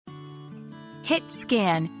Hit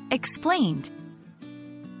scan, explained.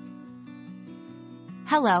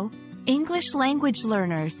 Hello, English language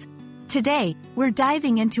learners. Today, we're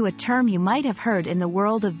diving into a term you might have heard in the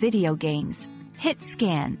world of video games, hit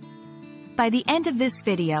scan. By the end of this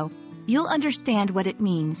video, you'll understand what it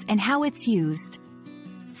means and how it's used.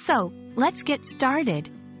 So, let's get started.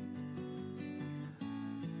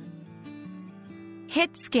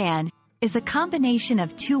 Hit scan is a combination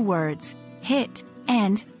of two words, hit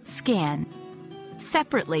and scan.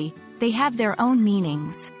 Separately, they have their own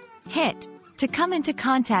meanings. Hit, to come into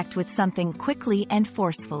contact with something quickly and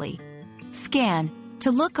forcefully. Scan,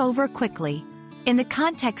 to look over quickly. In the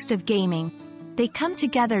context of gaming, they come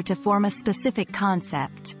together to form a specific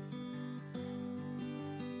concept.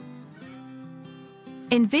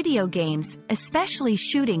 In video games, especially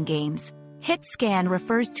shooting games, hit scan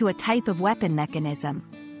refers to a type of weapon mechanism.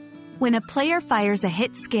 When a player fires a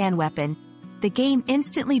hit scan weapon, the game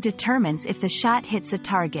instantly determines if the shot hits a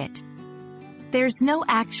target. There's no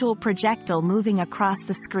actual projectile moving across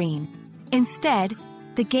the screen. Instead,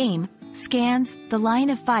 the game scans the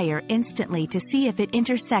line of fire instantly to see if it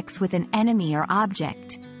intersects with an enemy or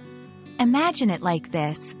object. Imagine it like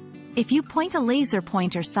this. If you point a laser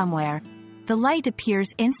pointer somewhere, the light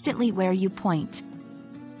appears instantly where you point.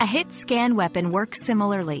 A hit scan weapon works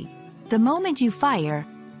similarly. The moment you fire,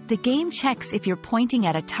 the game checks if you're pointing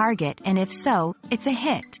at a target, and if so, it's a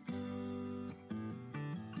hit.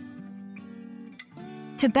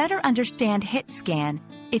 To better understand hit scan,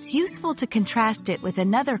 it's useful to contrast it with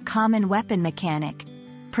another common weapon mechanic,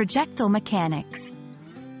 projectile mechanics.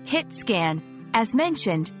 Hit scan, as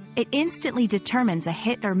mentioned, it instantly determines a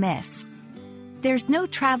hit or miss. There's no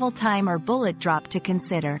travel time or bullet drop to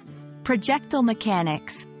consider. Projectile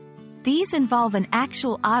mechanics. These involve an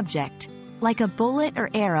actual object, like a bullet or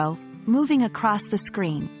arrow, moving across the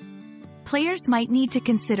screen. Players might need to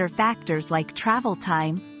consider factors like travel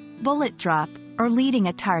time, bullet drop, or leading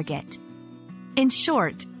a target. In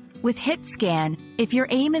short, with hit scan, if your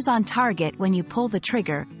aim is on target when you pull the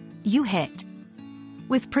trigger, you hit.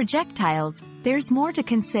 With projectiles, there's more to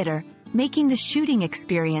consider, making the shooting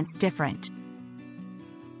experience different.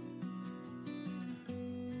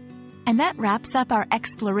 And that wraps up our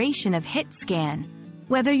exploration of hit scan.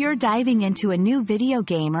 Whether you're diving into a new video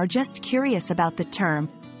game or just curious about the term,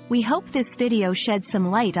 we hope this video sheds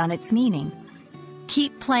some light on its meaning.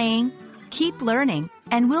 Keep playing, keep learning,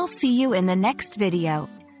 and we'll see you in the next video.